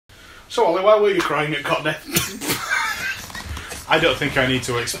So, Ollie, why were you crying at God Death? I don't think I need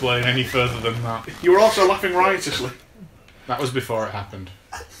to explain any further than that. You were also laughing riotously. That was before it happened.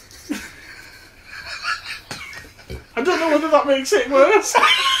 I don't know whether that makes it worse.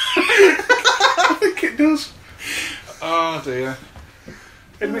 I think it does. Oh dear.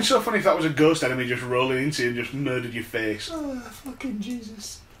 It'd be so funny if that was a ghost enemy just rolling into you and just murdered your face. Oh, fucking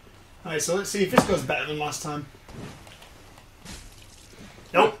Jesus. Alright, so let's see if this goes better than last time.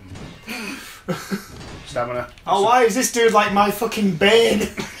 Nope. Stamina. Oh, why is this dude like my fucking bane?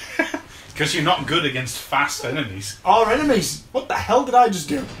 Because you're not good against fast enemies. Our enemies. What the hell did I just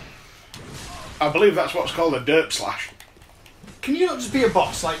do? I believe that's what's called a derp slash. Can you not just be a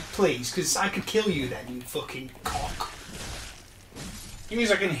boss, like, please? Because I could kill you then, you fucking cock. It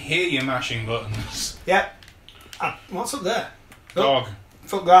means I can hear you mashing buttons. Yep. What's up there? Dog.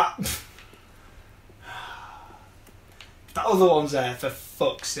 Fuck that. That other one's there, for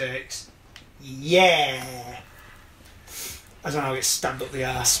fuck's sakes. Yeah. I don't know how it stabbed up the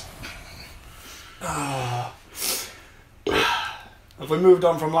arse. Oh. Have we moved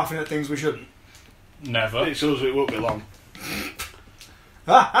on from laughing at things we shouldn't? Never. It shows it won't be long.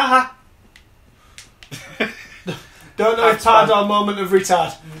 Don't know if pad or moment of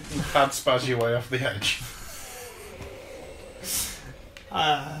retard. Pad spaz your way off the edge.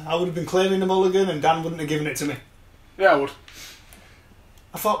 I would have been claiming the mulligan and Dan wouldn't have given it to me. Yeah, I would.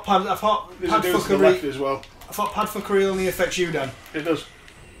 I thought pad There's a dude to the left fuckery. as well. I thought pad fuckery only affects you, Dan. It does.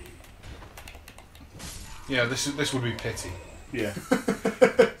 Yeah, this would be pity. Yeah.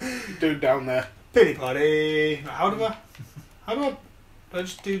 Dude down there. Pity party. How do I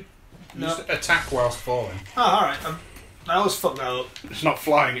just do? No. Just attack whilst falling. Oh, alright. I always fuck that up. It's not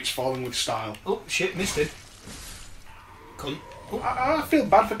flying, it's falling with style. Oh, shit, missed it. Cunt. I feel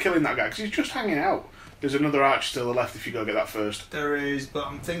bad for killing that guy because he's just hanging out. There's another arch to the left if you go get that first. There is, but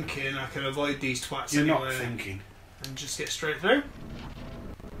I'm thinking I can avoid these twats You're anyway. not thinking. And just get straight through.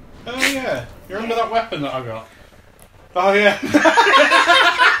 Oh yeah, you remember that weapon that I got? Oh yeah.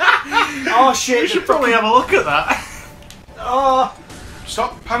 Oh shit! We should probably have a look at that. Oh!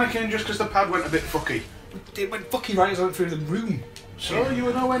 Stop panicking just because the pad went a bit fucky. It went fucking right as I went through the room. So you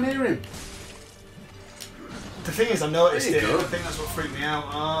were nowhere near him. The thing is, I noticed There it. you go. I think that's what freaked me out.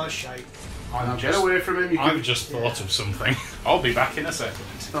 Oh shite. Get away from him. I've just thought of something. I'll be back in a second.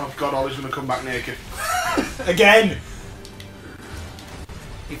 Oh god, Ollie's going to come back naked. Again!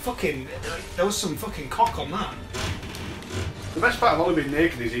 He fucking... There was some fucking cock on that. The best part of Ollie being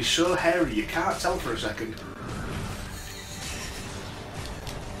naked is he's so hairy you can't tell for a second.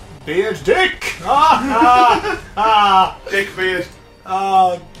 Beard dick! Ah! Dick beard.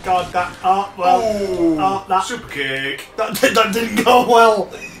 Oh god, that... Oh, well... Oh, that... Super cake. That didn't go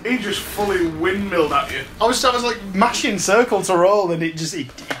well. He just fully windmilled at you. I was like mashing circle to roll and it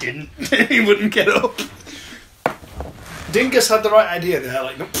didn't. He wouldn't get up. Dingus had the right idea there,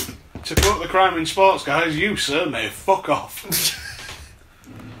 like, nope. To quote the crime in sports, guys, you, sir, may fuck off.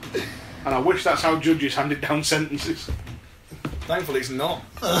 And I wish that's how judges handed down sentences. Thankfully it's not.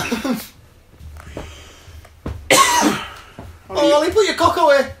 Oh, Ollie, put your cock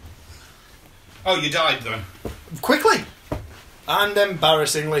away! Oh, you died then? Quickly! And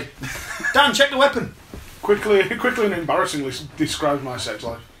embarrassingly. Dan, check the weapon. Quickly and embarrassingly describes my sex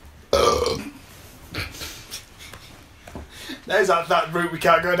life. There's that route we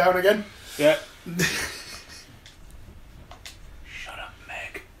can't go down again. Yeah. Shut up,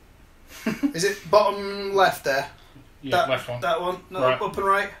 Meg. Is it bottom left there? Yeah, left one. That one? No, Right. up and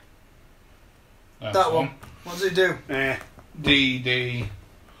right. That's That one. What does it do? D.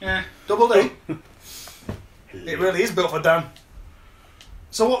 Yeah. Double D. It really is built for Dan.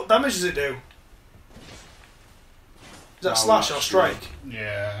 So what damage does it do? Is that slash or strike?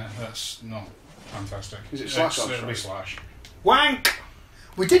 Yeah, that's not fantastic. Is it slash or It'll be strike? slash. Wank!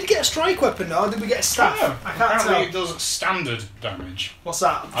 We did get a strike weapon though, or did we get a staff? Oh, I can't apparently tell. it does standard damage. What's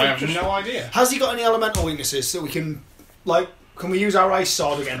that? I have no idea. Has he got any elemental weaknesses so we can, like, can we use our ice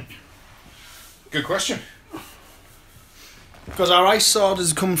sword again? Good question. Because our ice sword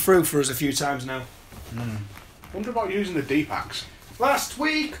has come through for us a few times now. Wonder about using the D-packs. Last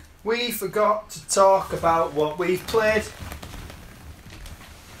week, we forgot to talk about what we've played.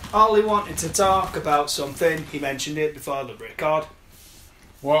 Ollie wanted to talk about something. He mentioned it before the record.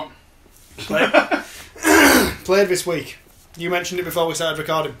 What? Played this week. You mentioned it before we started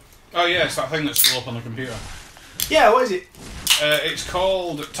recording. Oh yeah, it's that thing that's still up on the computer. Yeah, what is it? It's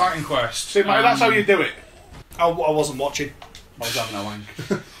called Titan Quest. See, mate, that's how you do it. I wasn't watching. I was having a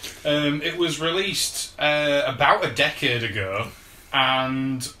wank. It was released about a decade ago,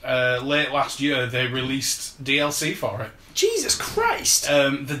 and late last year they released DLC for it. Jesus Christ!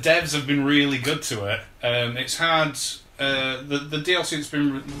 The devs have been really good to it. It's had the DLC that's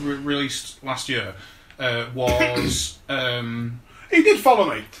been released last year was He did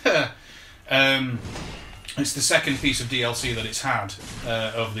follow me. it's the second piece of DLC that it's had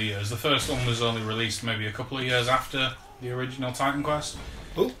over the years. The first one was only released maybe a couple of years after the original Titan Quest.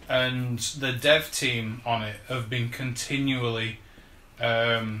 Ooh. And the dev team on it have been continually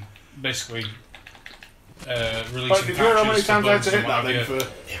basically releasing Like, did you know how many patches times I had bugs to hit and that what then have you.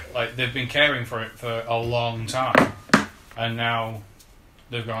 for... Like, they've been caring for it for a long time, and now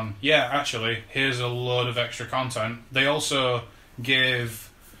they've gone, yeah, actually, here's a load of extra content. They also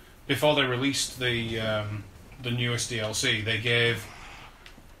gave, before they released the newest DLC, they gave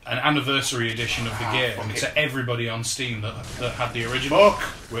an anniversary edition of the game to everybody on Steam that had the original,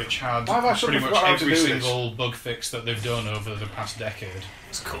 which had pretty much every single bug fix that they've done over the past decade.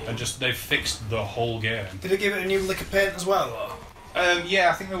 It's cool. And just, they've fixed the whole game. Did they give it a new lick of paint as well, or?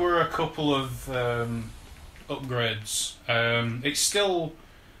 Yeah, I think there were a couple of upgrades.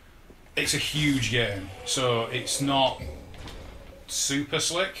 It's a huge game, so it's not super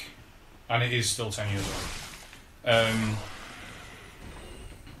slick, and it is still 10 years old.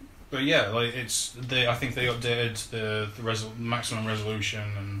 But yeah, like I think they updated the maximum resolution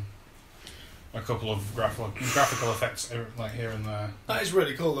and a couple of graphical effects like here and there. That is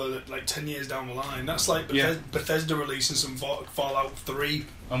really cool though. That like 10 years down the line, that's like Bethesda releasing some Fallout 3.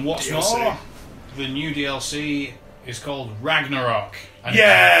 And what's DLC. more, the new DLC is called Ragnarok, and it's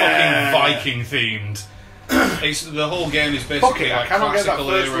fucking Viking themed. The whole game is basically like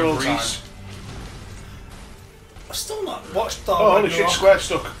classical era of Greece. I've still not watched that. Oh, holy shit, Square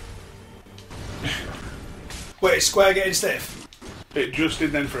stuck. Wait, is Square getting stiff? It just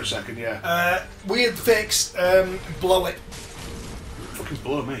did then for a second, yeah. Weird fix, blow it. Fucking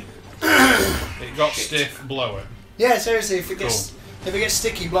blow me. It got stiff, blow it. Yeah, seriously, if it gets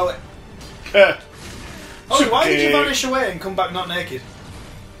sticky, blow it. So why did you vanish away and come back not naked?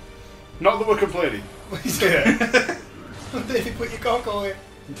 Not that we're complaining. Yeah. David, put your cock away.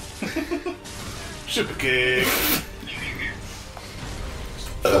 Super kick.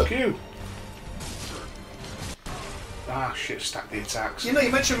 Fuck you. Ah, shit, stack the attacks. You know,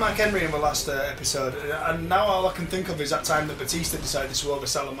 you mentioned Mark Henry in the last episode, and now all I can think of is that time that Batista decided to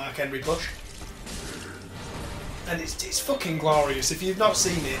oversell a Mark Henry push. And it's fucking glorious. If you've not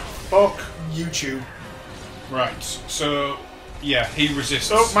seen it, fuck YouTube. Right, so, yeah, he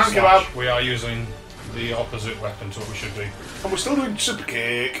resists. Oh, man, come out. We are using the opposite weapon to what we should be. And we're still doing super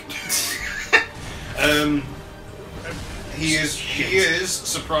kick. He is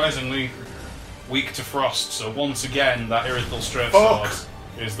surprisingly weak to frost, so once again, that irritable straight sword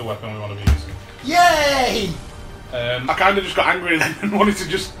is the weapon we want to be using. Yay! I kind of just got angry and wanted to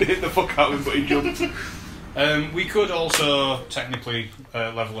just hit the fuck out of him, but he jumped. We could also technically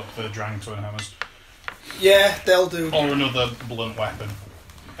level up the Drang Twin Hammers. Yeah, they'll do. Or another blunt weapon.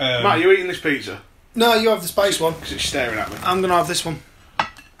 Matt, you eating this pizza? No, you have the spice one. Because it's staring at me. I'm going to have this one.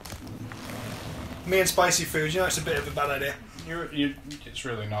 Me and spicy food, you know, it's a bit of a bad idea. It's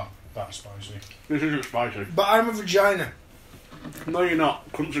really not that spicy. This isn't spicy. But I'm a vagina. No, you're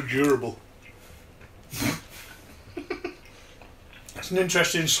not. Cunts are durable. That's an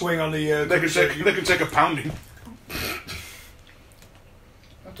interesting swing on the... They can take a pounding.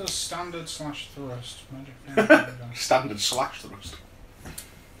 That does standard / thrust. Standard / thrust.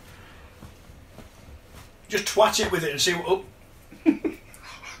 Just twat it with it and see what... Oh.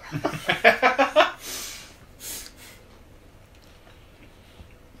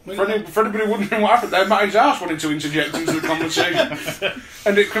 For anybody wondering what happened there, Matty's ass wanted to interject into the conversation.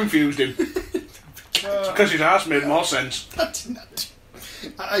 And it confused him. Because his ass made more sense.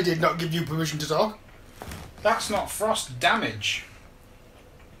 I did not give you permission to talk. That's not frost damage.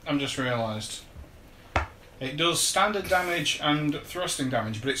 I've just realised. It does standard damage and thrusting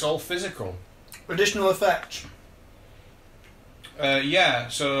damage, but it's all physical. Additional effects. Yeah,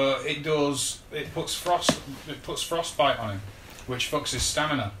 so it does. It puts frostbite on him, which fucks his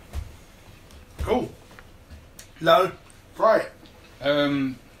stamina. Cool. Low. Right.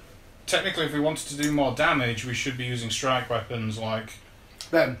 Technically, if we wanted to do more damage, we should be using strike weapons like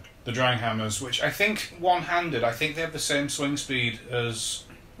Then the Drang Hammers, which I think one-handed. I think they have the same swing speed as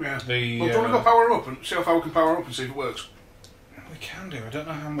the. Well, do you want to go power up and see how far we can power up and see if it works? We can do. I don't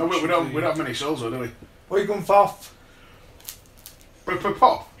know how much. No, we don't have many souls, though, do we? What are you going for? Pop.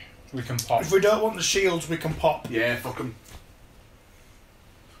 We can pop. If we don't want the shields, we can pop. Yeah, fuck them.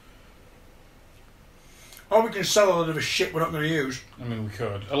 Or we can sell a lot of the shit we're not going to use. I mean, we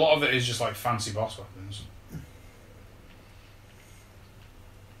could. A lot of it is just like fancy boss weapons.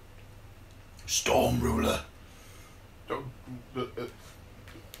 Storm Ruler.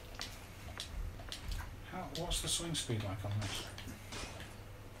 What's the swing speed like on this?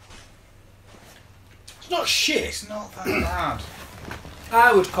 It's not shit. It's not that bad.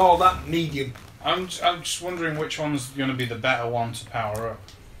 I would call that medium. I'm just wondering which one's going to be the better one to power up.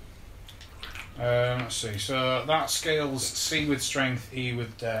 Let's see. So that scales C with strength, E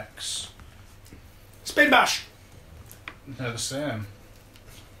with dex. Spin bash. They're the same.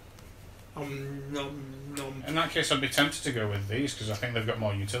 Nom. In that case, I'd be tempted to go with these because I think they've got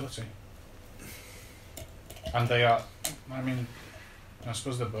more utility. And they are. I mean, I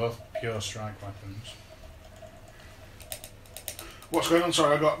suppose they're both pure strike weapons. What's going on?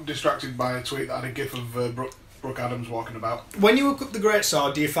 Sorry, I got distracted by a tweet that had a gif of Brooke Adams walking about. When you hook up the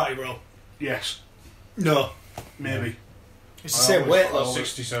greatsword, do you fatty roll? Yes. No. Maybe. It's the same weight though.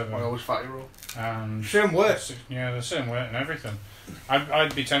 67. I always fatty roll. And Same weight. yeah, the same weight and everything.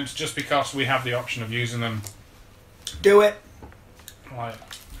 I'd be tempted just because we have the option of using them. Do it. Like,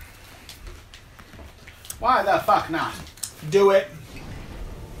 Why the fuck not? Do it.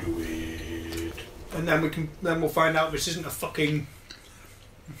 Do it. And then we'll find out this isn't a fucking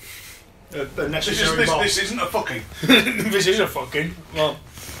a necessary boss. This isn't a fucking. This is a fucking. Well,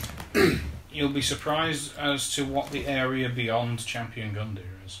 you'll be surprised as to what the area beyond Champion Gundam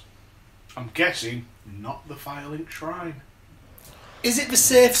is. I'm guessing not the Firelink Shrine. is it the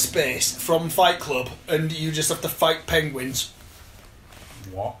safe space from Fight Club, and you just have to fight penguins?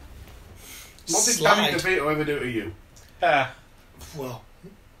 What? What did Slide. Danny DeVito ever do to you? Well,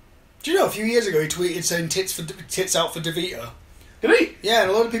 do you know a few years ago he tweeted saying tits out for DeVito? Did he? Yeah,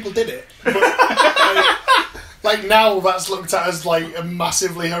 and a lot of people did it. But, like now, that's looked at as like a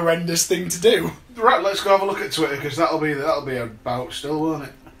massively horrendous thing to do. Right, let's go have a look at Twitter because that'll be about still, won't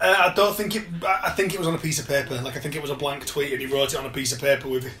it? I don't think it. I think it was on a piece of paper. Like I think it was a blank tweet, and he wrote it on a piece of paper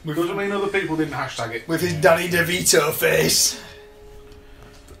with Doesn't mean other people didn't hashtag it. with his Danny DeVito face.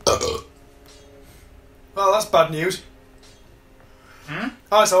 Well, that's bad news.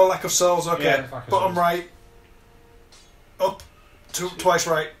 Oh, it's all lack of souls. Okay, Yeah, lack of bottom souls. right, up, twice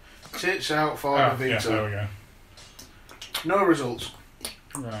right. Tits out for Oh, DeVito. yeah, there we go. No results.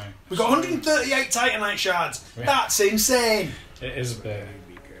 Right. We've got 138 Titanite shards. Yeah. That's insane. It is a bit.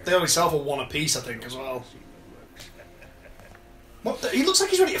 They only sell for one a piece, I think, as well. What? He looks like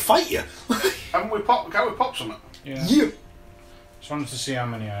he's ready to fight you. Can't we pop something? Yeah. Yeah. Just wanted to see how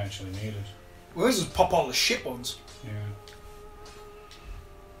many I actually needed. Well, let's just pop all the shit ones. Yeah.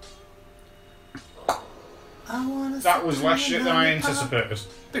 That was less shit than I anticipated.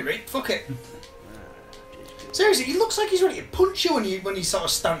 Big right, fuck it. Seriously, he looks like he's ready to punch you when he sort of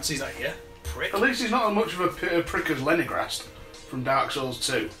stances at you. Prick. At least he's not as much of a prick as Lenigrast from Dark Souls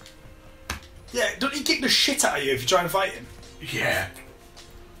 2. Yeah, don't he kick the shit out of you if you try and fight him? Yeah.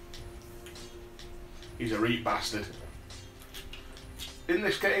 He's a reet bastard. Aren't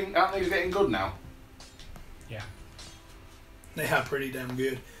these getting good now? Yeah. They are pretty damn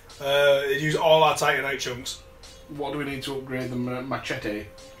good. They use all our Titanite chunks. What do we need to upgrade the machete?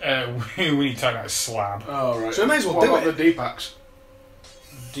 We need to take that slab. Oh, right. So we may as well what do about it. the D-packs?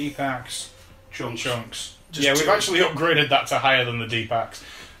 D-packs. Chunks. Just Yeah, we've two. actually upgraded that to higher than the D-packs.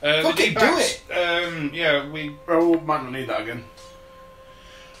 Fuck the it, do D-packs, yeah, we Oh, we might not need that again.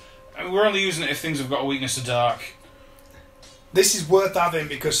 we're only using it if things have got a weakness to dark. This is worth having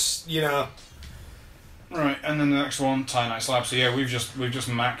because, you know... Right, and then the next one, Titanite slab. So yeah, we've just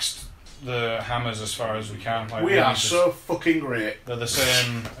maxed the hammers as far as we can. Like, We are need to- so fucking great. They're the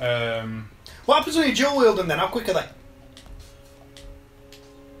same. What happens when you dual wield them then? How quick are they?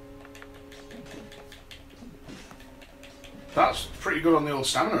 That's pretty good on the old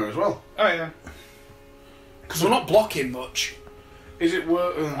stamina as well. Oh yeah. Because we're not blocking much. Is it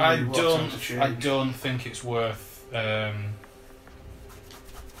worth? I don't think it's worth. The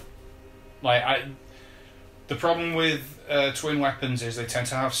problem with twin weapons is they tend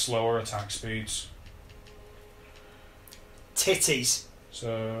to have slower attack speeds. Titties.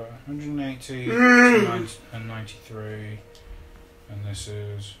 So 180 and 93, and this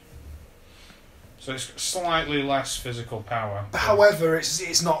is. So it's slightly less physical power. However,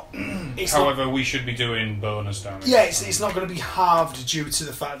 it's not. It's However, we should be doing bonus damage. Yeah, it's not going to be halved due to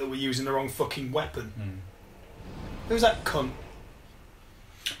the fact that we're using the wrong fucking weapon. Who's that cunt?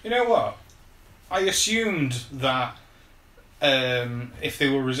 You know what? I assumed that if they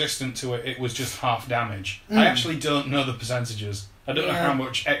were resistant to it, it was just half damage. I actually don't know the percentages. I don't know how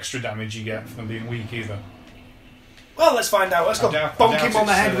much extra damage you get from being weak either. Well, let's find out. Let's go bonk him on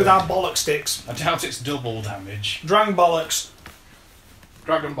the head with our bollock sticks. I doubt it's double damage. Drang bollocks.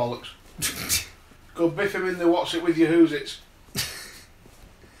 Dragon bollocks. Go biff him in the what's it with your who's it's.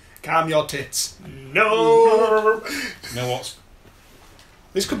 Calm your tits. No. You know what's...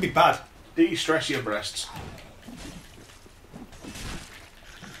 This could be bad. De-stress your breasts.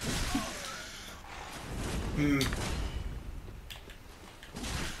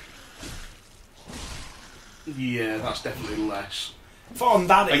 Yeah, that's definitely less. For on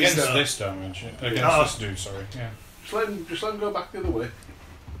that Against is though. this damage. Against this dude, sorry. Yeah. Just let him go back the other way.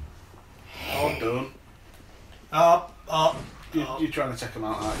 Oh, don't. You're trying to take him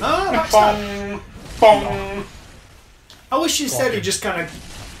out, aren't you? No, that's Bong! Bong! I wish instead he just kind of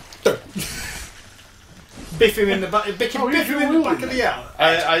biff him in the back. Biff him in the back of the eye.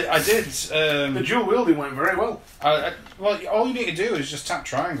 I did. The dual wielding went very well. Well, all you need to do is just tap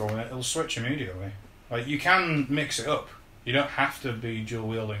triangle and it'll switch immediately. Like, you can mix it up. You don't have to be dual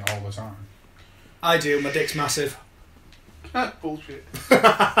wielding all the time. I do. My dick's massive. Bullshit.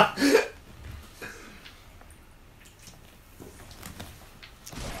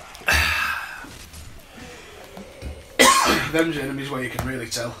 Them's enemies where you can really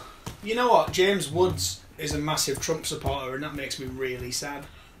tell. You know what? James Woods is a massive Trump supporter, and that makes me really sad.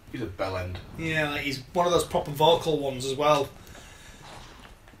 He's a bellend. Yeah, like he's one of those proper vocal ones as well.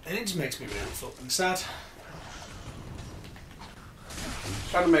 And it just makes me really fucking sad.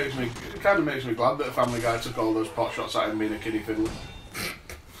 It kind of makes me glad that a Family Guy took all those pot shots at him being a kiddie fiddler.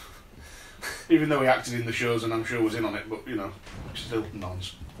 Even though he acted in the shows and I'm sure was in on it, but you know, still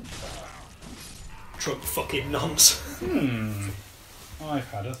nonce. Trump fucking nonce. I've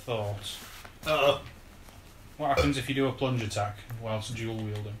had a thought. Uh-oh. What happens if you do a plunge attack whilst dual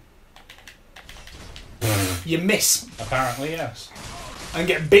wielding? You miss Apparently, yes. and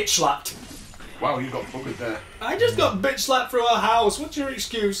get bitch slapped. Wow, you got buggered there. I just got bitch slapped through our house. What's your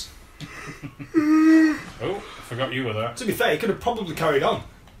excuse? Oh, forgot you were there. To be fair, he could have probably carried on.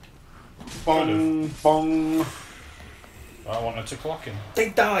 Bong, bong. I wanted to clock him. They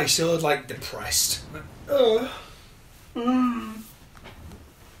die so like depressed. Just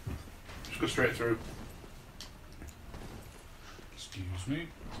go straight through. Excuse me.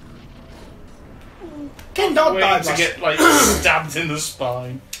 Ken Dodd died Waiting to last. get like stabbed in the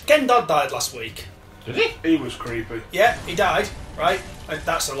spine. Ken Dodd died last week. Did he? He was creepy. Yeah, he died. Right,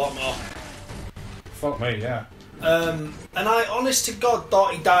 that's a lot more. Fuck me, yeah. And I, honest to God,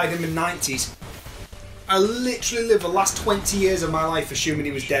 thought he died in the 90s. I literally lived the last 20 years of my life assuming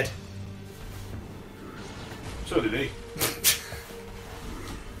he was dead. So did he.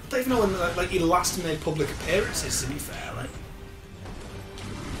 I don't even know when like he last made public appearances. To be fair, like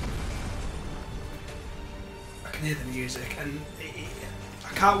I can hear the music, and I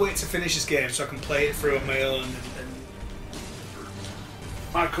can't wait to finish this game so I can play it through on my own. And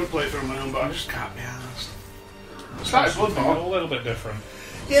I could play it through my own, but I just can't be arsed. I started Something Bloodborne. a little bit different.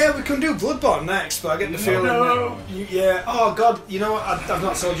 yeah, we can do Bloodborne next, but I get the feeling. No. Yeah. Oh God, you know what? I've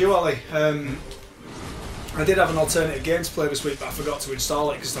not told you, Ollie. I did have an alternative game to play this week, but I forgot to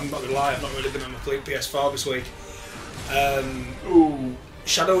install it because I'm not gonna lie, I've not really been on my PS4 this week. Ooh.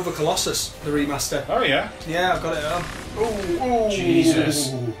 Shadow of the Colossus, the remaster. Oh yeah. Yeah, I've got it at home. Ooh.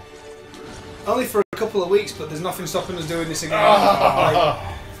 Jesus. Only for a couple of weeks, but there's nothing stopping us doing this again.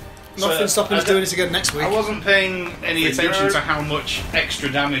 Oh. Nothing stopping us doing this again next week. I wasn't paying any Finger. attention to how much extra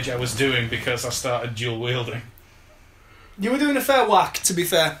damage I was doing because I started dual wielding. You were doing a fair whack, to be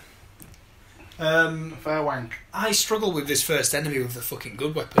fair. Fair wank. I struggle with this first enemy with the fucking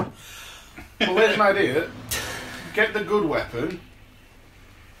good weapon. Well, here's an idea. Get the good weapon,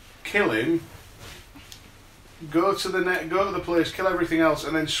 kill him, go to the place, kill everything else,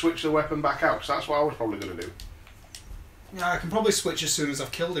 and then switch the weapon back out. So that's what I was probably going to do. Yeah, I can probably switch as soon as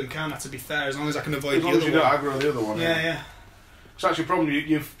I've killed him, can't I, to be fair, as long as I can avoid As the long as other you one. don't aggro the other one. Yeah. It's actually a problem.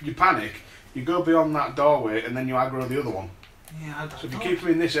 You panic, you go beyond that doorway, and then you aggro the other one. Yeah, So if you keep him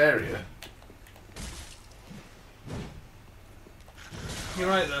in this area, you're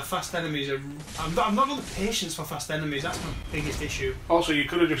right, though. Fast enemies are. I'm not got the patience for fast enemies. That's my biggest issue. also you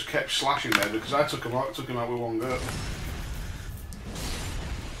could have just kept slashing there because I took him out with one go.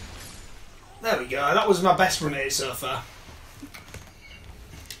 There we go. That was my best run at it so far.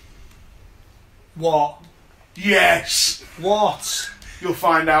 What? Yes. What? You'll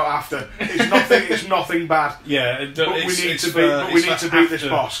find out after. It's nothing. It's nothing bad. Yeah, But we need to beat this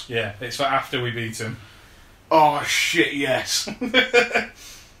boss. Yeah, it's for after we beat him. Oh shit! Yes.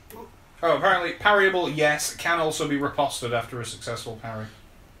 Oh, apparently parryable, yes, can also be riposted after a successful parry.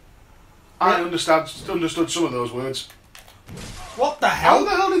 I understood some of those words. What the How hell?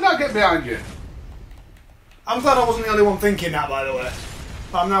 the hell did that get behind you? I'm glad I wasn't the only one thinking that, by the way.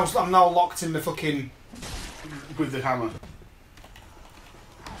 I'm now locked in the fucking. With the hammer.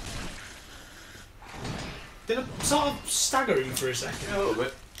 Did I sort of stagger him for a second? Yeah, a little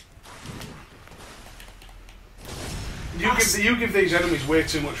bit. You give these enemies way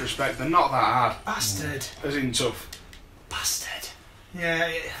too much respect. They're not that hard. Bastard. As in tough. Bastard. Yeah,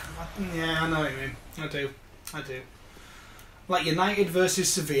 I know what you mean. I do. Like United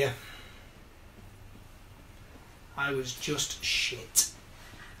versus Sevilla. I was just shit.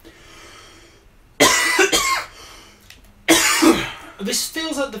 This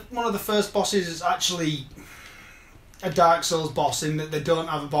feels like one of the first bosses is actually a Dark Souls boss in that they don't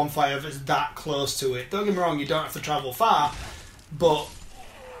have a bonfire that's that close to it. Don't get me wrong, you don't have to travel far, but...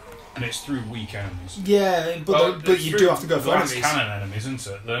 And it's through weak enemies. Yeah, but you do have to go for glass enemies. cannon enemies, isn't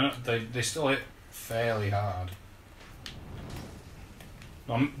it? They still hit fairly hard.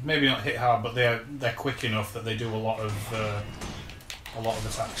 Well, maybe not hit hard, but they're quick enough that they do a lot of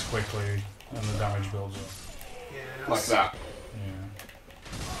attacks quickly, and the damage builds up. Yeah, like that. Yeah.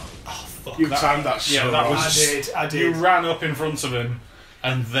 Oh fuck! You timed that so that wrong. was. I did. You ran up in front of him,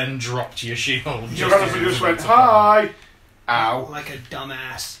 and then dropped your shield. You ran up and just went, hi! Ow. Like a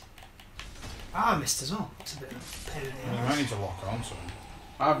dumbass. I missed as well. It's a bit of a pain in the You ass. might need to lock onto him.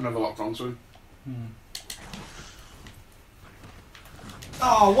 I've never locked onto him.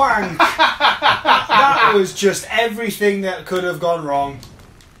 Oh, Wang! That was just everything that could have gone wrong.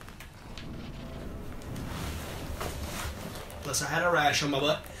 Plus I had a rash on my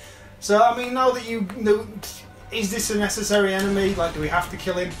butt. So, I mean, now that you know, is this a necessary enemy? Like, do we have to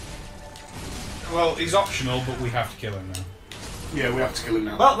kill him? Well, he's optional, but we have to kill him now. Yeah, we have to kill him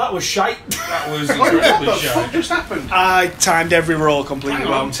now. Well, that was shite. That was What incredibly the fuck shy. just happened? I timed every roll completely Hang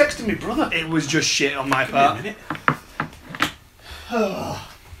on, I'm wrong. texting me brother. It was just shit on my Give me a part. minute. I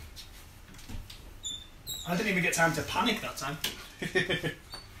didn't even get time to panic that time.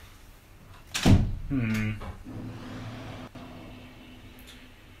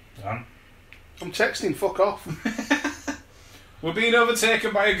 Done. I'm texting, fuck off. We're being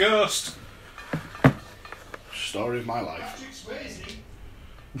overtaken by a ghost. Story of my life.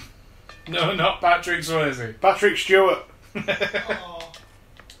 No, not Patrick Swayze. Patrick Stewart. Oh.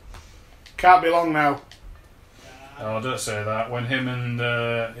 Can't be long now. Oh, don't say that. When him and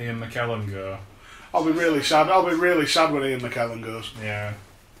Ian McKellen go. I'll be really sad. I'll be really sad when Ian McKellen goes. Yeah.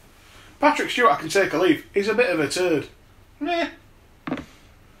 Patrick Stewart, I can take a leave. He's a bit of a turd. Meh.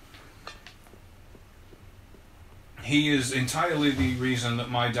 He is entirely the reason that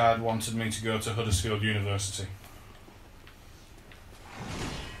my dad wanted me to go to Huddersfield University.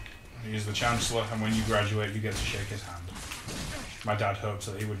 He is the Chancellor, and when you graduate, you get to shake his hand. My dad hoped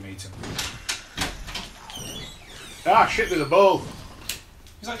that he would meet him. Ah, shit, there's a bowl.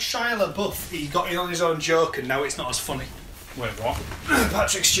 He's like Shia LaBeouf. He got in on his own joke and now it's not as funny. Wait, what?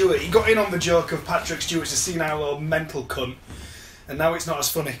 Patrick Stewart. He got in on the joke of Patrick Stewart's a senile old mental cunt and now it's not as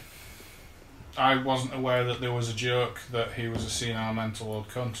funny. I wasn't aware that there was a joke that he was a senile mental old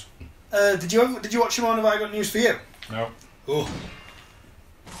cunt. Did you watch him on Have I Got News For You? No. Oh.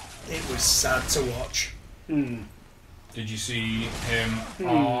 It was sad to watch. Hmm. Did you see him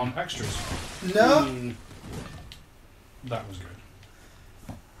on Extras? No. That was good.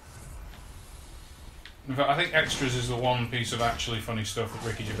 In fact, I think Extras is the one piece of actually funny stuff that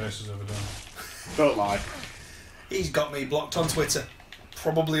Ricky Gervais has ever done. Don't lie. He's got me blocked on Twitter.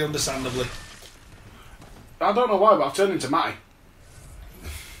 Probably understandably. I don't know why, but I've turned into Matty.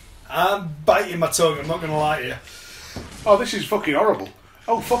 I'm biting my tongue, I'm not going to lie to you. Oh, this is fucking horrible.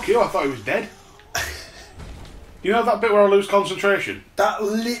 Oh, fuck you, I thought he was dead. You know that bit where I lose concentration? That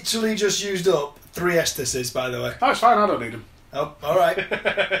literally just used up 3 estases, by the way. That's fine, I don't need them. Oh, alright.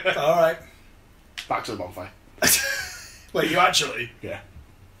 Alright. Back to the bonfire. Wait, you actually? Yeah.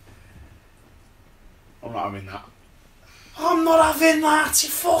 I'm not having that. I'm not having that, you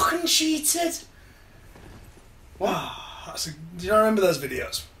fucking cheated. What? Oh, do you not remember those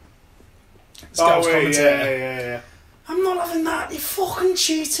videos? This guy Oh, was wait, commentating. yeah. I'm not having that, you fucking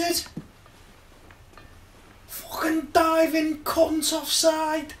cheated. Fucking diving cunt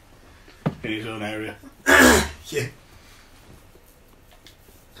offside. In his own area. Yeah.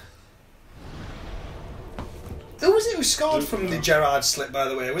 Who was it who scored from the Gerrard slip, by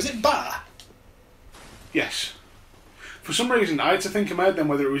the way? Was it Bar? Yes. For some reason, I had to think in my head then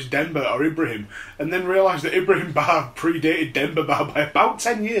whether it was Demba or Ibrahim, and then realised that Ibrahim Bar predated Demba Bar by about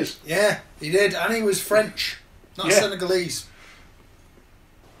 10 years. Yeah, he did, and he was French, not Yeah. Senegalese.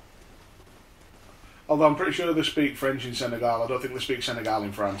 Although I'm pretty sure they speak French in Senegal. I don't think they speak Senegal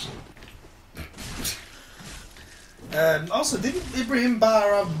in France. Also, didn't Ibrahim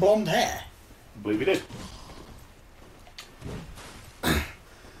Bar have blonde hair? I believe he did.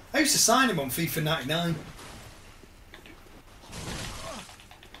 I used to sign him on FIFA 99.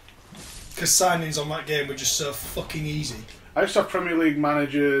 Because signings on that game were just so fucking easy. I used to have Premier League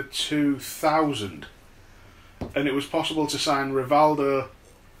Manager 2000, and it was possible to sign Rivaldo,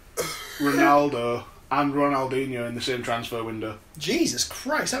 Ronaldo, and Ronaldinho in the same transfer window. Jesus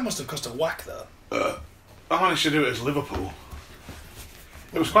Christ, that must have cost a whack though. I managed to do it as Liverpool.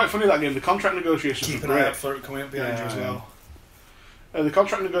 It was quite funny that game. The contract negotiations Keep were an eye great. out for it coming up behind you as well. The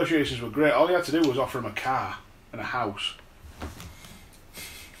contract negotiations were great. All you had to do was offer him a car and a house.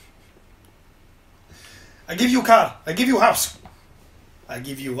 I give you a car. I give you a house. I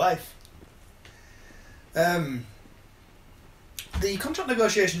give you life. The contract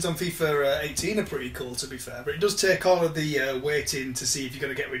negotiations on FIFA 18 are pretty cool, to be fair, but it does take all of the waiting to see if you're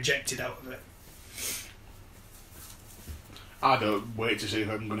going to get rejected out of it. I don't wait to see if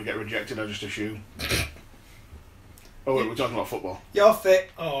I'm going to get rejected, I just assume. Oh wait, we're talking about football. You're fit.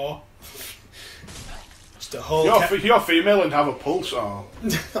 Oh. Just a whole... You're female and have a pulse. Oh.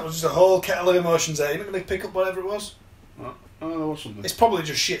 That was just a whole kettle of emotions there. You're not going to pick up whatever it was? Oh, there was something. It's probably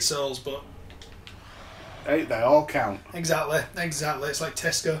just shit souls, but... Hey, they all count. Exactly. It's like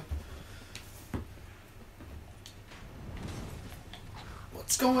Tesco.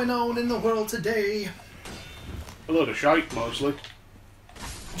 What's going on in the world today? A load of shite, mostly.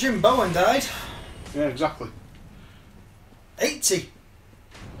 Jim Bowen died. Yeah, exactly. 80.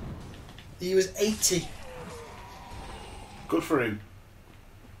 He was 80. Good for him.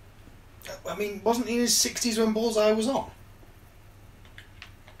 I mean, wasn't he in his 60s when Bullseye was on?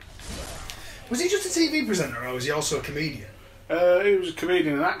 Was he just a TV presenter or was he also a comedian? He was a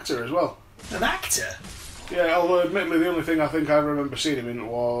comedian and actor as well. An actor? Yeah, although admittedly the only thing I think I remember seeing him in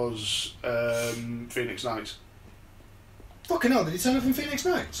was Phoenix Nights. Fucking hell, did he turn up in Phoenix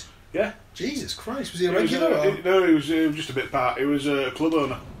Nights? Yeah. Jesus Christ, was he a He was, regular? Or? he was just a bit part. He was a club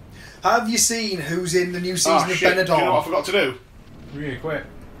owner. Have you seen who's in the new season Oh of shit, Benidorm? do you know what I forgot to do? Really quick.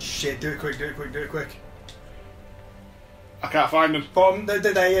 Shit, do it quick. I can't find him.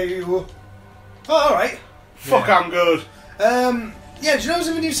 There you go. Oh, alright. Fuck, Yeah. I'm good. Yeah, do you know who's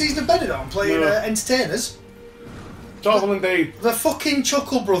in the new season of Benidorm playing No. entertainers? Torval and Dean. The fucking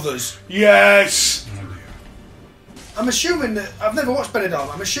Chuckle Brothers. Yes! I'm assuming that... I've never watched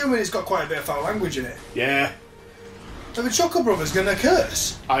Benidorm. I'm assuming it's got quite a bit of foul language in it. Yeah, Are the Chuckle Brothers going to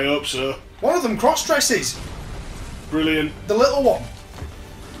curse? I hope so. One of them cross-dresses. Brilliant. The little one.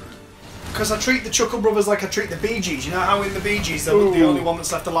 Because I treat the Chuckle Brothers like I treat the Bee Gees. You know how in the Bee Gees the Ooh. only one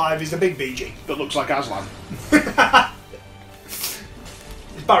that's left alive is the big Bee Gee? That looks like Aslan.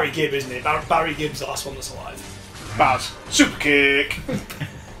 It's Barry Gibb, isn't it? Barry Gibb's the last one that's alive. Baz. Super kick.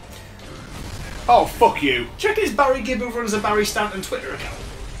 Oh, fuck you. Do you reckon it's Barry Gibb who runs a Barry Stanton Twitter account?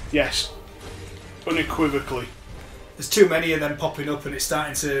 Yes. Unequivocally. There's too many of them popping up and it's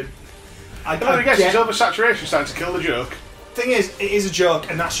starting to... I guess his oversaturation starting to kill the joke. Thing is, it is a joke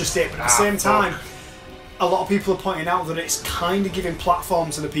and that's just it, but at the same time, fuck. a lot of people are pointing out that it's kind of giving platform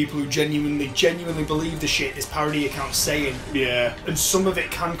to the people who genuinely believe the shit this parody account's saying, Yeah. and some of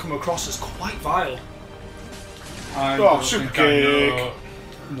it can come across as quite vile. I Oh, don't super think I kick. know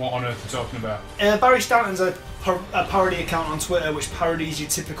what on earth you're talking about. Barry Stanton's a parody account on Twitter which parodies your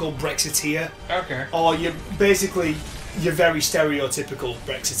typical Brexiteer, Okay. or your very stereotypical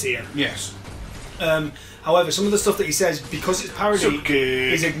Brexiteer. Yes. However, some of the stuff that he says, because it's parody, Super kick.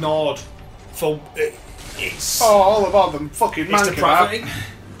 is ignored for it's Oh, all about them fucking it's man depravity.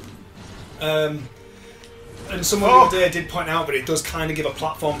 And someone the other day did point out that it does kind of give a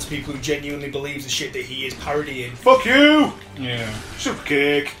platform to people who genuinely believe the shit that he is parodying, Fuck you! Yeah. Super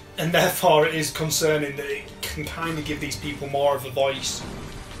kick. and therefore it is concerning that it can kind of give these people more of a voice.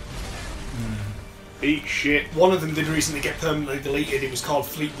 Eat shit. One of them did recently get permanently deleted. It was called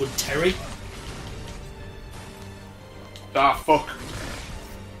Fleetwood Terry. Ah, fuck.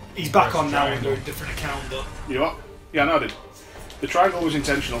 He's back on now Triangle. under a different account, but You know what? Yeah, no, I did. The triangle was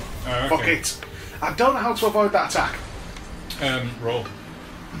intentional. Oh, Fuck okay. it. I don't know how to avoid that attack. Roll.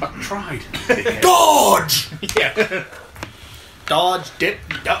 I tried. dodge, Yeah. dodge, dip,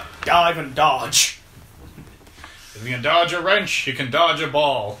 duck, dive, and dodge. If you can dodge a wrench, you can dodge a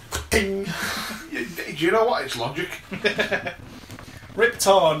ball. Ding. Do you know what? It's logic. Rip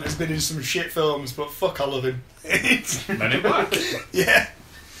Torn has been in some shit films, but fuck, I love him. Men in Black. Yeah.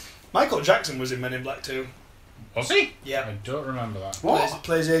 Michael Jackson was in Men in Black too. Was he? Yeah. I don't remember that.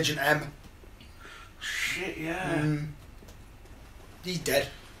 Plays Agent M. Shit, yeah. He's dead.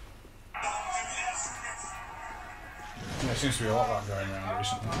 There seems to be a lot of that going around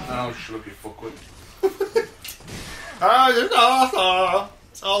recently. Oh, shut up, you fuckwit.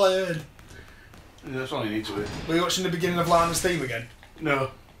 It's all I heard. Yeah, that's all you need to hear. Were you watching the beginning of Lana's theme again? No.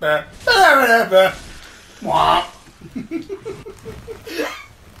 Mwah.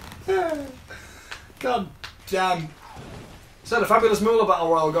 God damn. So the Fabulous Moolah Battle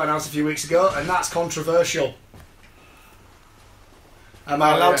Royal got announced a few weeks ago, and that's controversial. Am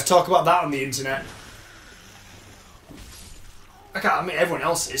I allowed to talk about that on the internet? I can't. I mean, everyone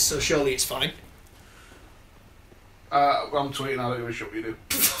else is, so surely it's fine. I'm tweeting. I don't give a shit what you do.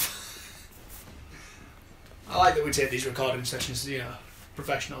 I like that we take these recording sessions, you know,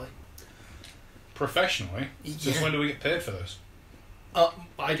 professionally. Professionally? Yeah. Since when do we get paid for this?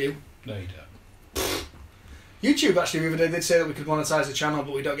 I do. No, you don't. YouTube actually the other day did say that we could monetize the channel,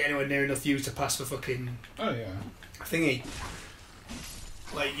 but we don't get anywhere near enough views to pass for fucking Oh, yeah. thingy.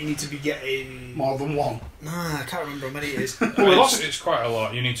 Like, you need to be getting... More than one. Nah, I can't remember how many it is. It's quite a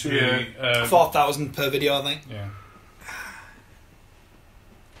lot. You need to be... 4,000 per video, I think. Yeah.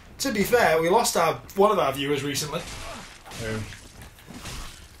 To be fair, we lost one of our viewers recently.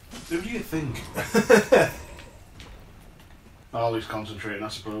 Who do you think? Oh, he's concentrating, I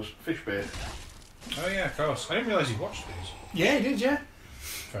suppose. Fish bait. Oh, yeah, of course. I didn't realise you watched these. Yeah, he did, yeah.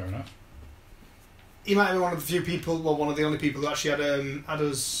 Fair enough. He might be one of the few people, well, one of the only people who actually had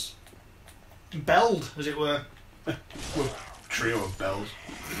us belled, as it were. Trio of bells.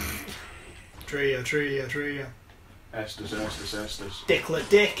 Trio. Estes. Dicklet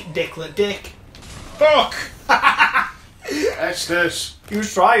Dick. Fuck! Estes. He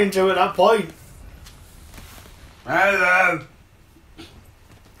was trying to at that point. Hey then.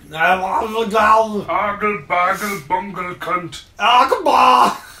 Aggle Argle, baggle, bungle, cunt.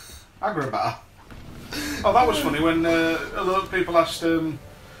 Agrabah. Oh, that was funny when a lot of people asked Trump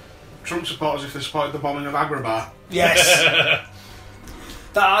supporters if they supported the bombing of Agrabah. Yes.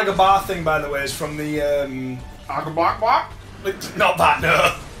 That Agrabah thing, by the way, is from the... Agrabah? Not that,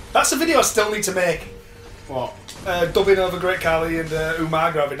 no. That's a video I still need to make. What? Dubbing over Great Khali and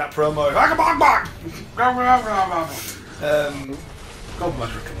Umagra in that promo. Agrabah! God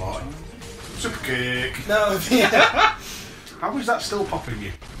bless Rick and Morty. Super cake. No, yeah. How is that still popping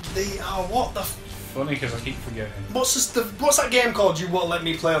you? What the... Funny because I keep forgetting. What's that game called you won't let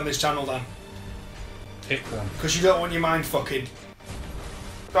me play on this channel, Dan? Pick one. Because you don't want your mind fucking...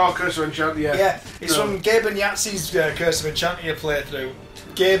 Oh, Curse of Enchantia, yeah. Yeah, it's from Gabe and Yahtzee's Curse of Enchantia playthrough.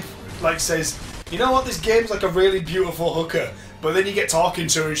 Gabe, says, you know what, this game's like a really beautiful hooker, but then you get talking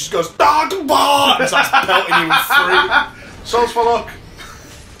to her and she just goes, Agrabah! And starts pelting you with fruit. Souls for luck.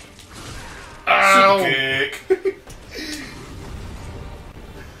 Ow. Super cake.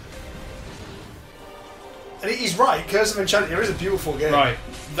 And he's right, Curse of Enchantia is a beautiful game. Right,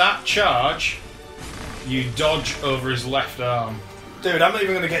 that charge, you dodge over his left arm. Dude, I'm not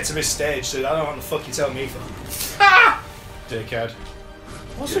even going to get to this stage, dude. I don't know what the fuck you tell me for. Dickhead.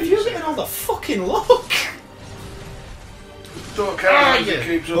 What's with you getting all the fucking luck? Don't care as it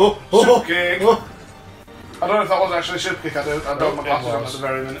keeps up. Super cake. I don't know if that was actually a super kick. I don't have my glasses on at the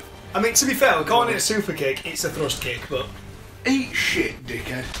very minute. I mean, to be fair, we're calling it a super kick. It's a thrust kick, but... Eat shit,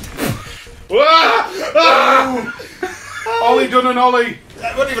 dickhead. Ollie done an ollie.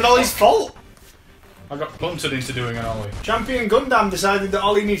 That wasn't even Ollie's fault. I got punted into doing an ollie. Champion Gundam decided that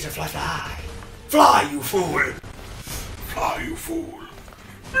Ollie needs to fly. Fly, you fool! Fly, you fool.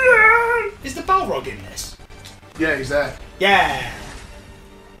 Is the Balrog in this? Yeah, he's there. Yeah.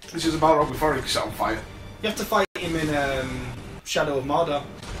 This is a Balrog before he set on fire. You have to fight him in Shadow of Mordor.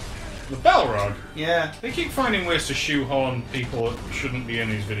 The Balrog? Yeah. They keep finding ways to shoehorn people that shouldn't be in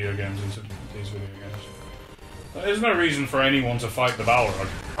these video games into these video games. There's no reason for anyone to fight the Balrog.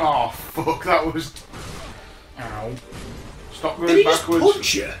 Oh, fuck, that was... Ow. Stop going Did he backwards. just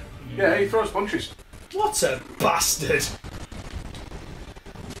punch you? Yeah, he throws punches. What a bastard.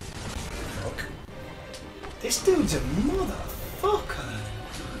 Fuck. This dude's a motherfucker.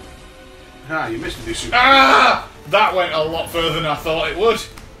 Ah, you missed the super. Ah! That went a lot further than I thought it would.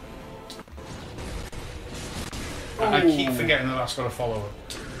 I keep forgetting that that's got a follow-up.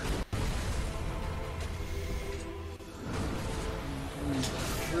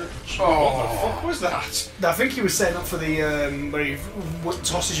 Oh. What the fuck was that? I think he was setting up for the where he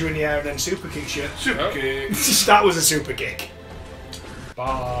tosses you in the air and then super kicks you. Super kick. That was a super kick.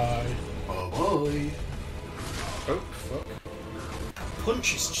 Bye. Oh boy. Oh, fuck. That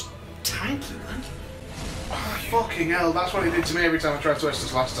punch is just tanky, man. Oh, fucking hell, that's what he did to me every time I tried to twist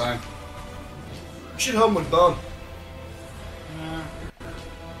this last time. Should Homeward Bone.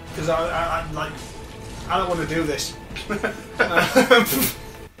 Because I don't want to do this.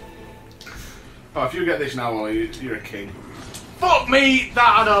 Oh, if you get this now, Ollie, you're a king. Fuck me!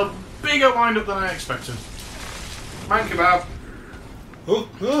 That had a bigger wind-up than I expected. Man kebab. Oh,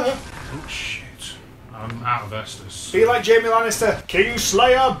 shit. I'm out of Estus. Be like Jaime Lannister,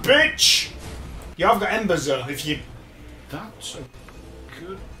 Kingslayer, bitch! You have got embers though, if you... That's a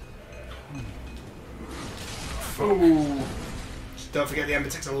good... Ooh. Don't forget the ember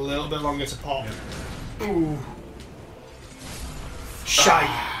takes a little bit longer to pop. Yeah. Ooh. Shy.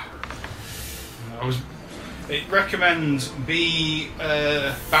 It recommends be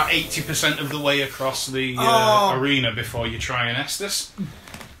about 80% of the way across the arena before you try and Estus.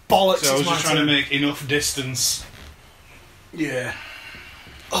 Bollocks. So I was it's my just trying to turn. make enough distance. Yeah.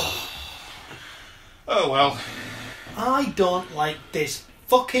 Oh well. I don't like this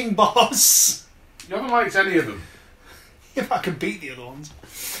fucking boss. You haven't liked any of them. If I could beat the other ones.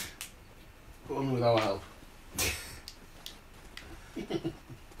 But only with our help.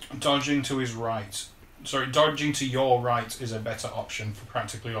 Dodging to his right. Sorry, dodging to your right is a better option for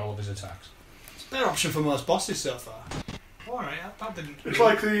practically all of his attacks. It's a better option for most bosses so far. Alright, that didn't... It's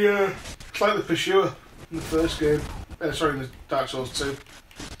like the Pursuer in the first game. Sorry, in the Dark Souls 2.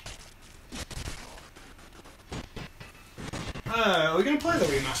 Are we going to play the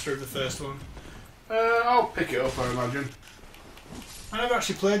remaster of the first one? I'll pick it up, I imagine. I never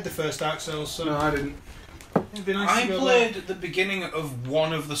actually played the first Dark Souls, so No, I didn't. it'd be nice I to go played at the beginning of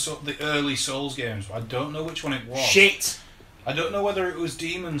one of the early Souls games, but I don't know which one it was. there. Shit! I don't know whether it was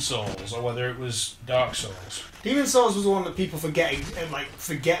Demon Souls or whether it was Dark Souls. Demon Souls was the one that people forget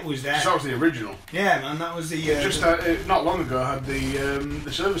was there. That was the original. Yeah, man, that was the... Just not long ago, I had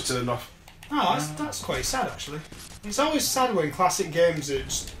the servers turned off. Oh, that's quite sad, actually. It's always sad when classic games that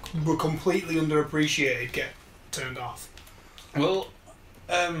just were completely underappreciated get turned off. Well,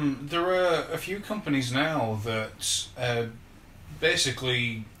 there are a few companies now that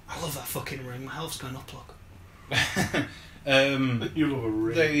basically... I love that fucking ring. My health's going up, look. You love a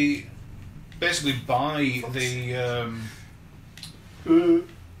ring. They basically buy the...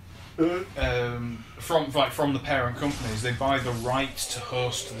 from the parent companies, they buy the right to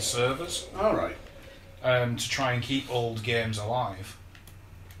host the servers. Alright. To try and keep old games alive.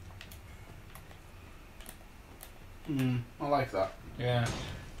 I like that. Yeah.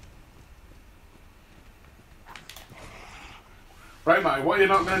 Right, Matty, what are you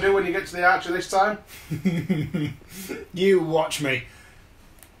not going to do when you get to the archer this time? You watch me.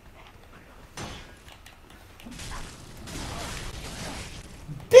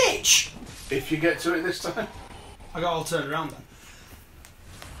 Bitch! If you get to it this time. I got all turned around then.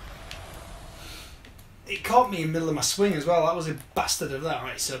 It caught me in the middle of my swing as well. That was a bastard of that.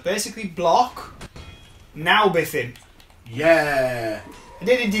 Right, so basically block. Now biffing. Yeah. I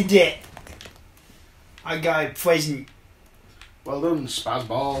did it. I got poison. Well done, spaz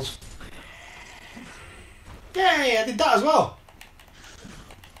balls. Yay, I did that as well.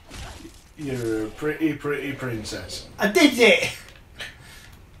 You're a pretty princess. I did it.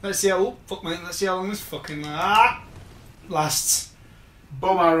 Let's see how... Oh, fuck mate. Let's see how long this fucking... lasts.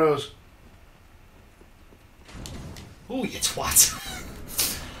 Bum arrows. Oh, you twat.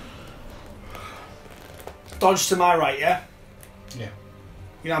 Dodge to my right, yeah? Yeah.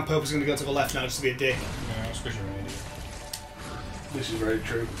 You know I'm purposely going to go to the left now just to be a dick. Yeah, that's because you're an idiot. This is very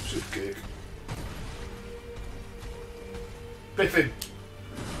true. Super kick. Biffin.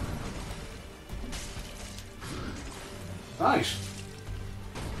 Nice.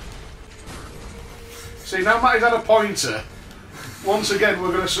 See, now Matty's had a pointer. Once again,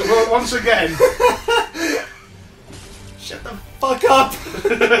 we're going to... Once again... Shut the fuck up!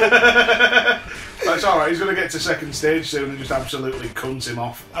 That's alright, he's going to get to second stage soon and just absolutely cunt him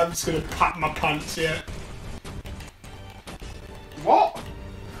off. I'm just going to pat my pants, yeah. What?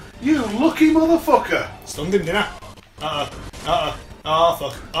 You lucky motherfucker! Stunned him, didn't I? Oh,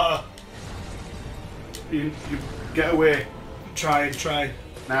 fuck. You get away. Try.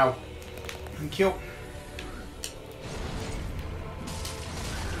 Now. Thank you.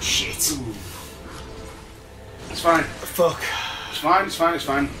 Shit. Ooh. It's fine. Fuck. It's fine. I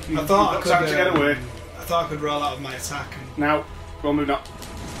thought I You've could got time to get away. I thought I could roll out of my attack and... Now, we'll move on.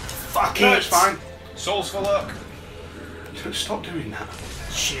 Fuck No, it! it's fine. Souls for luck. Stop doing that.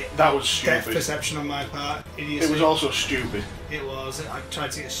 Shit. That was Depth stupid. perception on my part. Idiocy. It was also stupid. It was. I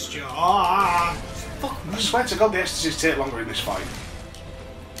tried to get fuck me. I swear to God, the ecstasies take longer in this fight.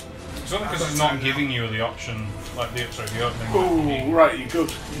 It's only because it's not giving you the option, like the opening. Oh, right, you're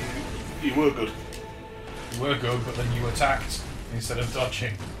good. You were good. You were good, but then you attacked instead of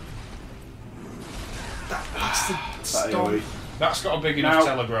dodging. That's the Anyway. stop. That's got a big enough Now-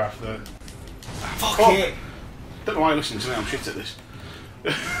 telegraph that... Fuck Fuck. it. Don't know why you're listening to me, I'm shit at this.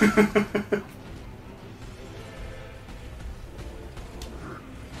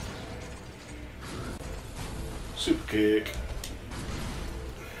 Super kick.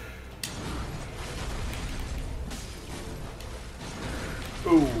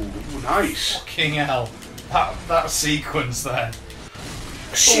 Ooh, nice. Fucking hell. That sequence there.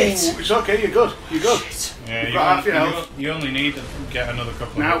 Shit. Ooh, it's okay, you're good. You're good. Shit. Yeah, You've got half your health. you only need to get another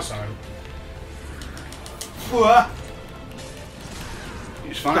couple Now. of hits on him.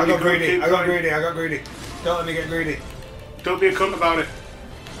 It's fine. I you got go, greedy. keep I got going. greedy. I got greedy. Don't let me get greedy. Don't be a cunt about it.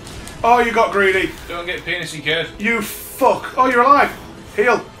 Oh, you got greedy. Don't get penisy, kid. You fuck. Oh, you're alive.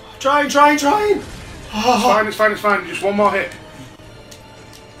 Heal. Trying. It's fine. Just one more hit.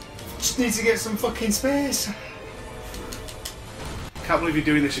 Just need to get some fucking space. Can't believe you're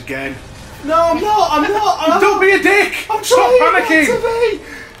doing this again. No, I'm not. Don't be a dick. I'm Stop trying panicking. not to be.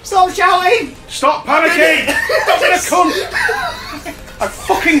 Stop shouting. Stop Panicking. Stop being a cunt. I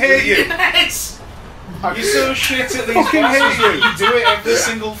fucking hate you. Yes. You're so shit at these Fucking hate bosses, you. but you do it every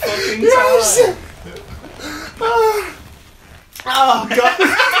single fucking Yes. time. Oh god.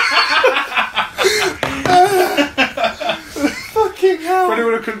 Fucking hell. For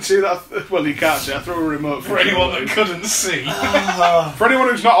anyone who couldn't see that, well, you can't see. I threw a remote For anyone that couldn't see. For anyone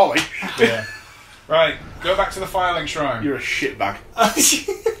who's not Ollie, Yeah. Right, go back to the filing shrine. you're a shitbag.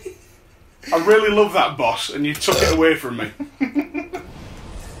 I really love that boss, and you took it away from me.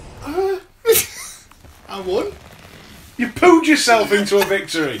 I won. You pooed yourself into a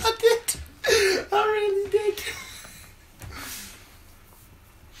victory. I did. I really did.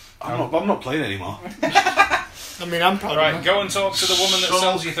 I'm not playing anymore. I mean, I'm proud of Right, myself. go and talk to the woman that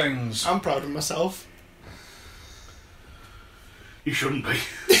sells you things. I'm proud of myself. You shouldn't be.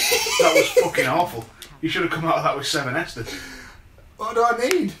 That was fucking awful. You should have come out of that with 7 Esther. What do I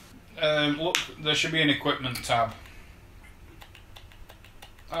need? Look, there should be an equipment tab.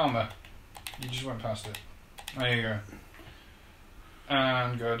 Armour. You just went past it. There you go.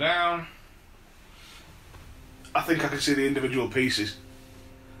 And go down. I think I can see the individual pieces.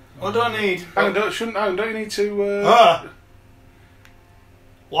 What do I need? Hang on, don't you need to...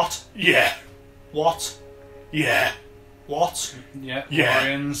 What? Yeah. What? Yeah. What? Yeah, Yeah.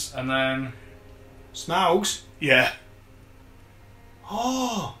 Lions, and then... Smaugs? Yeah.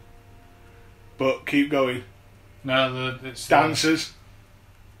 Oh. But keep going. No, it's Dancers.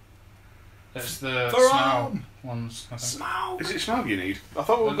 It's the For Smaug arm. ones, I think. Smaug. Is it Smaug you need? I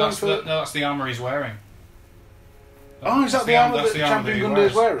thought we were going That's for... the, no, that's the armour he's wearing. Oh, is that the armour that Champion he Gundam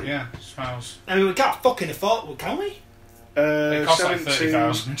is wears. wearing? Yeah, Smaug's. I mean, we can't fucking afford it, can we? It costs like 17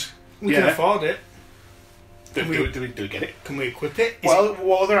 30,000. We can Yeah. afford it. Do we get it? Can we equip it?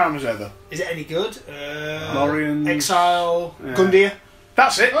 What other armours are there? Is it any good? Lorians. Exile. Yeah. Gundia.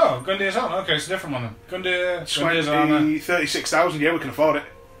 That's it. Oh, Gundir's on. Okay, it's a different one then. Gundir's armour. 36,000, yeah, we can afford it.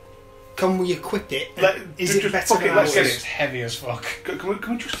 Can we equip it? Is just it better fuck it, than let's ours? get it. It's heavy as fuck. Can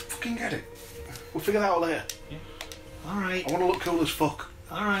we just fucking get it? We'll figure that out later. Alright. I want to look cool as fuck.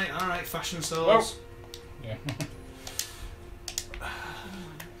 Alright. Fashion souls. Yeah.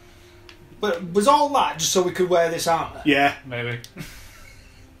 But was all that just so we could wear this armour? Yeah. Maybe.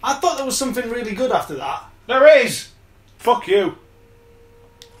 I thought there was something really good after that. There is! Fuck you.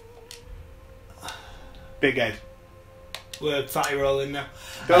 Big head. We're fatty rolling now.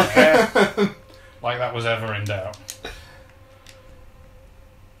 Don't care. Like that was ever in doubt.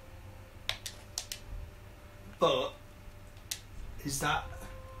 But is that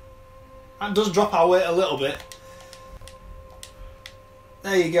does drop our weight a little bit.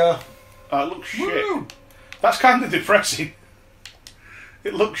 There you go. Oh, it looks shit. Woo! That's kind of depressing.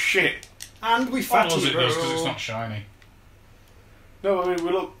 It looks shit. And we All fatty it does because it's roll. not shiny. No, I mean,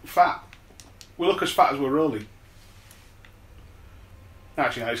 we look fat. We look as fat as we're rolling.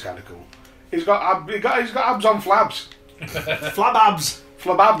 Actually, no, it's kind of cool. He's got abs on flabs. Flababs.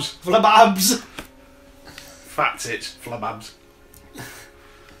 Flababs. Flababs. Fat tits. Flababs.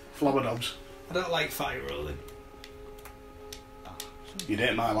 Flabadobs. I don't like fatty rolling. You did it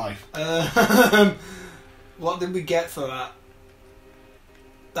in my life. What did we get for that?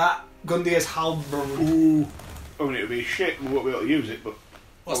 That Gundia's halberd. Ooh. I mean, it would be shit. We won't be able to use it, but...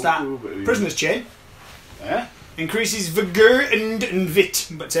 What's we that? will be able to use Prisoner's chain. it. Eh? Increases vigor and vit,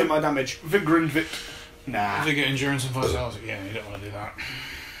 but take my damage. Vigor and Vit. Nah. If they get endurance and vitality, yeah, you don't want to do that.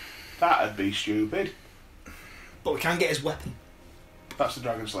 That'd be stupid. But we can get his weapon. That's the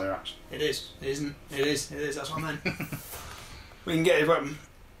Dragon Slayer axe. It is. It isn't. It is. That's what I meant. We can get his weapon.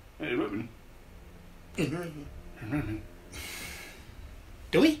 Hey, Whitman.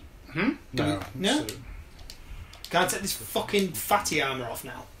 Do we? Hmm? No. No? So- Can I take this fucking fatty armour off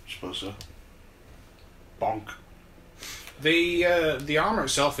now? Suppose so. Bonk. The armour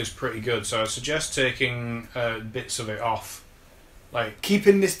itself is pretty good, so I suggest taking bits of it off. Like, Keep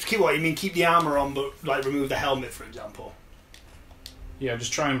what you mean? Keep the armour on, but like remove the helmet, for example. yeah,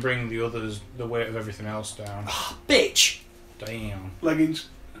 just try and bring the weight of everything else down. Bitch. Damn. Leggings.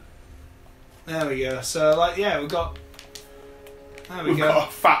 There we go. So like, yeah, we've got. There we We've go. got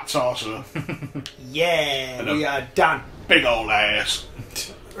a fat torso. Yeah, And we are done. Big old ass.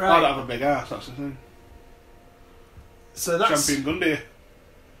 I Right. don't have a big ass, that's the thing. So that's Champion Gundy.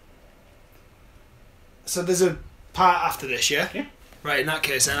 So there's a part after this, yeah? Yeah. Right, in that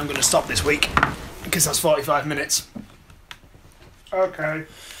case then I'm going to stop this week because that's 45 minutes. Okay.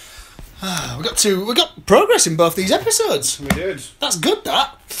 We got progress in both these episodes. We did. That's good,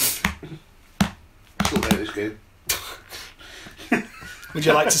 that. Still hate this game. Would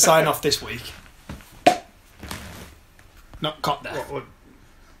you like to sign off this week? Not caught there. What?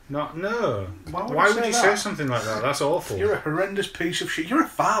 Not no. Why would you say something like that? That's awful. You're a horrendous piece of shit. You're a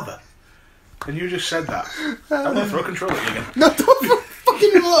father. And you just said that. I'm going to throw control at you again. No, don't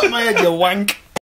fucking blow up my head, you wank.